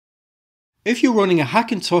If you're running a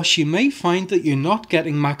Hackintosh, you may find that you're not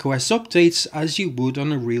getting macOS updates as you would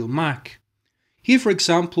on a real Mac. Here for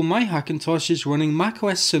example, my Hackintosh is running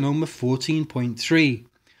macOS Sonoma 14.3,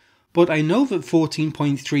 but I know that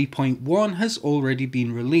 14.3.1 has already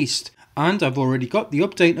been released, and I've already got the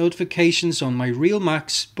update notifications on my real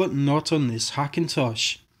Macs, but not on this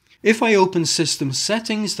Hackintosh. If I open System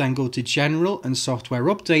Settings, then go to General and Software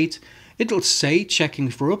Update, it'll say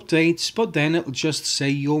checking for updates, but then it'll just say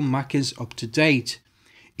your Mac is up to date,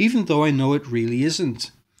 even though I know it really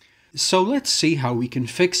isn't. So let's see how we can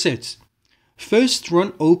fix it. First,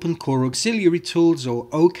 run Open Core Auxiliary Tools or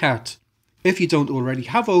OCAT. If you don't already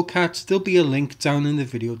have OCAT, there'll be a link down in the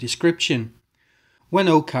video description. When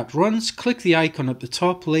OCAT runs, click the icon at the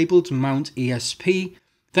top labelled Mount ESP,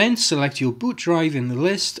 then select your boot drive in the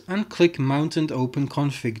list and click Mount and open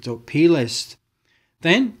config.plist.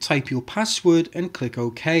 Then type your password and click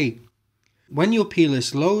OK. When your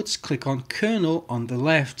plist loads, click on Kernel on the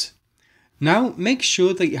left. Now make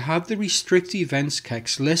sure that you have the restrict events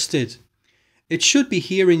kex listed. It should be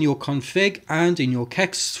here in your config and in your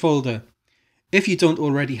kex folder. If you don't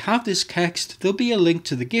already have this kext, there'll be a link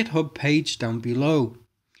to the GitHub page down below.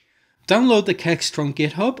 Download the kext from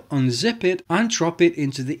GitHub, unzip it and drop it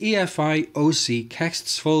into the EFI OC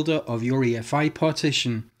kexts folder of your EFI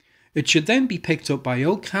partition. It should then be picked up by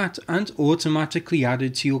OCAT and automatically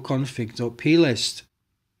added to your config.plist.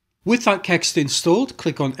 With that kext installed,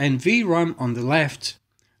 click on NVRAM on the left.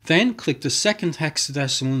 Then click the second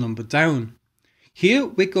hexadecimal number down. Here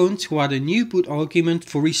we're going to add a new boot argument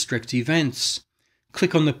for restrict events.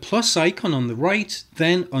 Click on the plus icon on the right,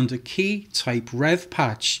 then under key type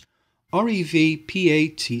revpatch, REVPATCH.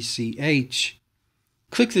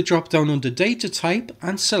 Click the drop down under data type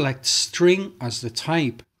and select string as the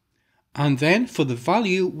type. And then for the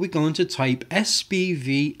value we're going to type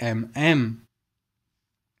SBVMM.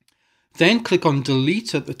 Then click on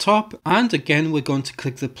delete at the top, and again we're going to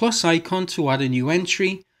click the plus icon to add a new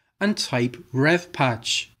entry and type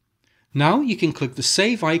revpatch. Now you can click the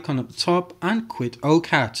save icon at the top and quit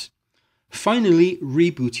OCAT. Finally,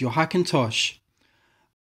 reboot your Hackintosh.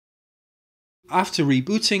 After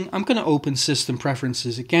rebooting, I'm going to open System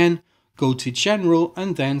Preferences again, go to General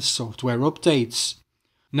and then Software Updates.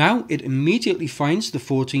 Now it immediately finds the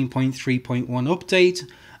 14.3.1 update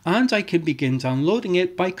and I can begin downloading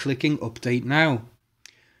it by clicking Update Now.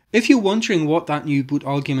 If you're wondering what that new boot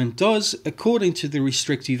argument does, according to the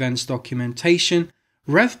restrict events documentation,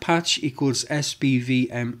 revpatch equals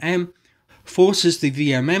SBVMM forces the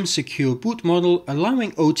VMM secure boot model,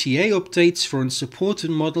 allowing OTA updates for unsupported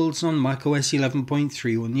models on macOS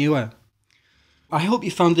 11.3 or newer. I hope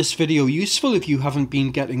you found this video useful if you haven't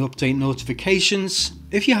been getting update notifications.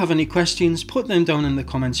 If you have any questions, put them down in the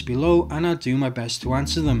comments below and I'll do my best to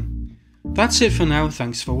answer them. That's it for now,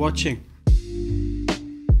 thanks for watching.